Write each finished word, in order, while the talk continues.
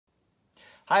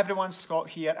Hi everyone, Scott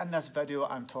here. In this video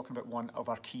I'm talking about one of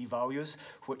our key values,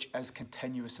 which is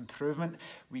continuous improvement.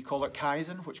 We call it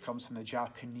Kaizen, which comes from the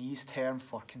Japanese term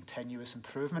for continuous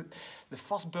improvement. The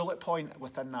first bullet point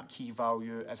within that key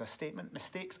value is a statement: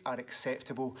 mistakes are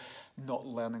acceptable, not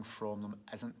learning from them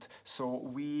isn't. So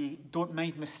we don't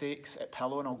mind mistakes at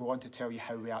Pillow, and I'll go on to tell you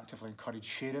how we actively encourage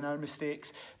sharing our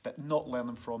mistakes, but not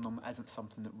learning from them isn't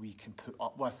something that we can put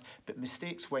up with. But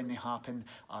mistakes, when they happen,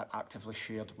 are actively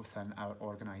shared within our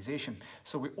organisation.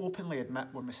 So we openly admit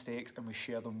our mistakes and we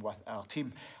share them with our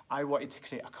team. I wanted to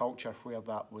create a culture where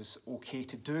that was okay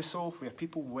to do so, where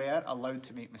people were allowed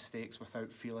to make mistakes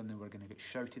without feeling they were going to get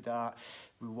shouted at.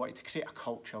 We wanted to create a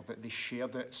culture that they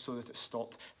shared it so that it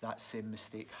stopped that same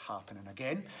mistake happening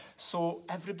again. So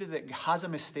everybody that has a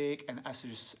mistake and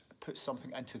puts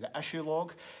something into the issue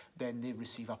log, then they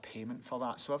receive a payment for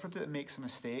that. So everybody that makes a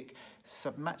mistake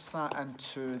submits that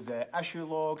into the issue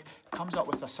log, comes up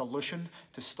with a solution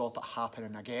to stop it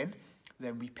happening again.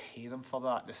 Then we pay them for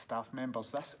that, the staff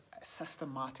members. This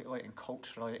systematically and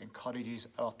culturally encourages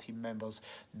our team members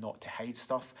not to hide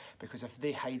stuff, because if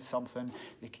they hide something,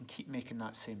 they can keep making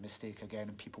that same mistake again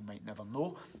and people might never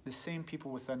know. The same people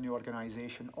within the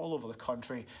organisation all over the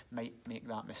country might make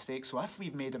that mistake. So if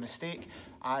we've made a mistake,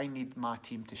 I need my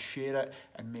team to share it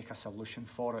and make a solution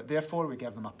for it. Therefore, we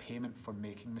give them a payment for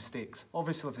making mistakes.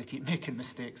 Obviously, if they keep making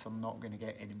mistakes, I'm not going to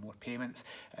get any more payments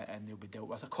and they'll be dealt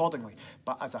with accordingly.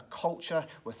 But as a culture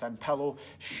within Pillow,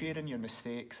 sharing your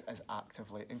mistakes is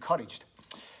actively encouraged.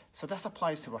 So this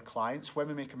applies to our clients. When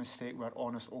we make a mistake, we're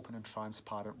honest, open and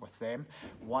transparent with them.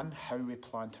 One, how we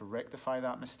plan to rectify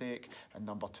that mistake, and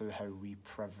number two, how we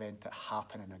prevent it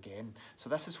happening again. So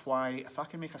this is why if I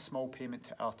can make a small payment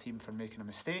to our team for making a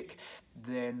mistake,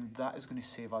 then that is going to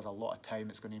save us a lot of time.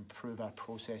 It's going to improve our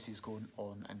processes going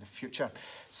on in the future.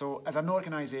 So as an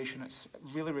organisation, it's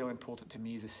really, really important to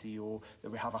me as a CEO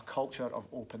that we have a culture of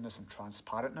openness and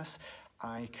transparentness.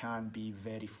 I can be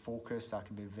very focused, I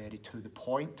can be very to the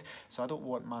point. So I don't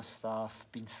want my staff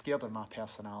being scared of my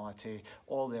personality,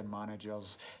 or their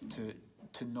managers to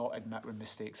not admit when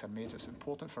mistakes are made. It's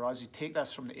important for us. You take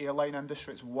this from the airline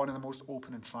industry, it's one of the most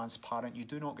open and transparent. You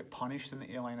do not get punished in the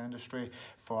airline industry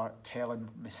for telling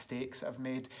mistakes that I've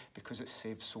made, because it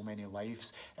saves so many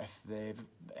lives. If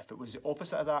it was the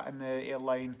opposite of that in the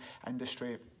airline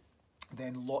industry,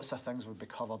 then lots of things would be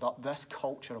covered up. This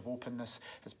culture of openness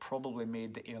has probably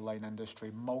made the airline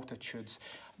industry multitudes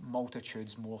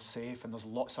more safe, and there's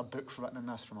lots of books written in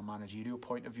this from a managerial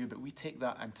point of view, but we take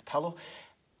that into Pillow.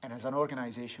 And as an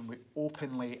organisation, we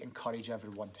openly encourage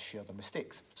everyone to share their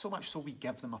mistakes. So much so we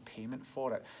give them a payment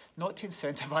for it. Not to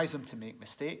incentivise them to make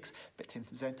mistakes, but to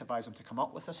incentivise them to come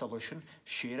up with a solution,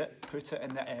 share it, put it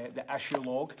in the issue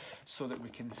log, so that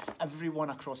everyone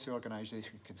across the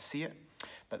organisation can see it.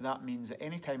 But that means that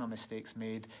any time a mistake's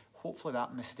made, hopefully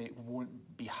that mistake won't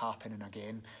be happening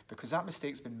again, because that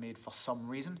mistake's been made for some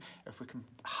reason. If we can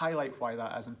highlight why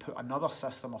that is and put another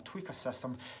system or tweak a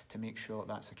system to make sure that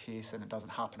that's the case and it doesn't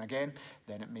happen again,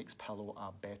 then it makes Pillow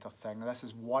a better thing. This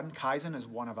is Kaizen is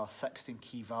one of our 16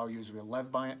 key values we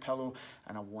live by at Pillow,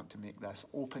 and I want to make this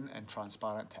open and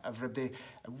transparent to everybody.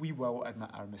 And we will admit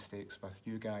our mistakes with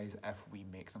you guys if we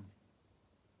make them.